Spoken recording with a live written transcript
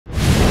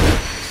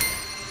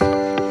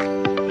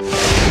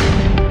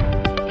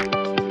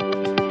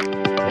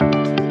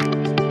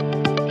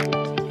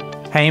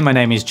Hey, my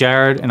name is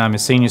Jared and I'm a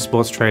senior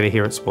sports trader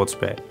here at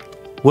Sportsbet.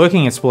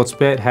 Working at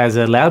Sportsbet has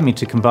allowed me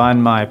to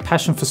combine my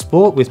passion for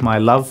sport with my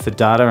love for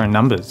data and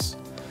numbers.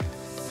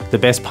 The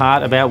best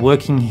part about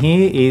working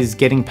here is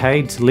getting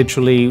paid to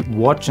literally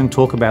watch and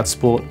talk about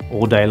sport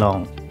all day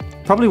long.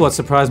 Probably what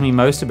surprised me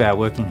most about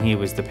working here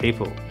was the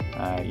people.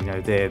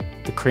 They're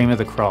the cream of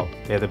the crop.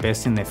 They're the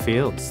best in their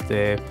fields.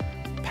 They're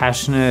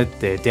passionate,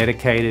 they're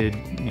dedicated,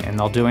 and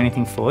they'll do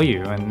anything for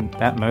you, and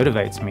that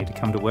motivates me to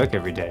come to work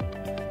every day.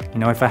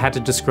 If I had to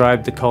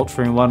describe the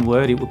culture in one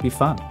word, it would be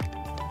fun.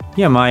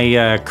 Yeah,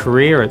 my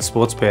career at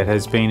Sportsbet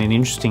has been an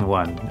interesting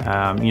one.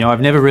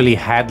 I've never really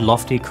had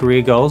lofty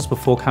career goals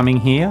before coming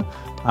here.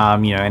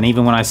 And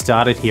even when I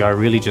started here, I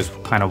really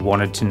just kind of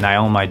wanted to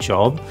nail my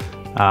job.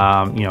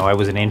 I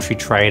was an entry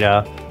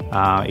trader.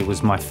 It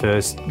was my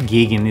first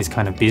gig in this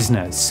kind of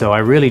business. So I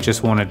really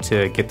just wanted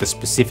to get the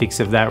specifics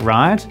of that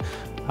right.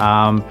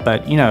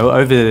 But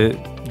over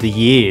the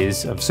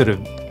years, I've sort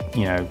of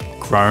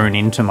grown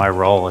into my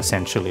role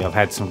essentially. I've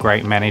had some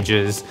great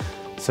managers,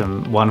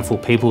 some wonderful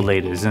people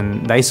leaders,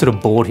 and they sort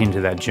of bought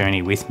into that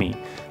journey with me.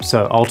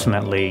 So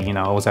ultimately,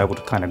 I was able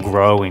to kind of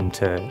grow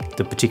into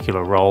the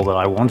particular role that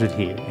I wanted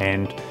here.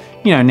 And,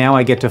 now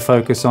I get to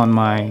focus on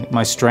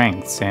my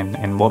strengths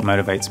and what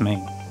motivates me.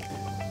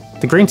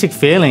 The green tick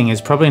feeling is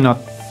probably not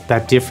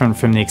that different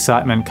from the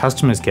excitement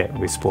customers get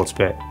with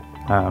Sportsbet.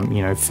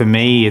 For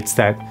me, it's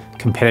that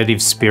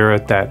competitive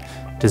spirit, that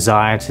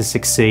desire to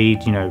succeed,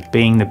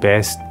 being the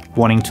best,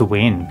 wanting to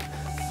win.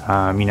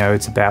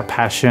 It's about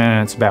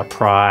passion, it's about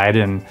pride,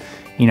 and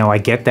I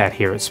get that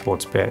here at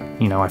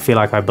Sportsbet. I feel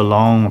like I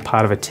belong,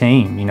 part of a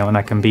team, and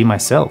I can be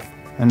myself,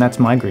 and that's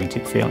my green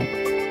tick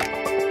feeling.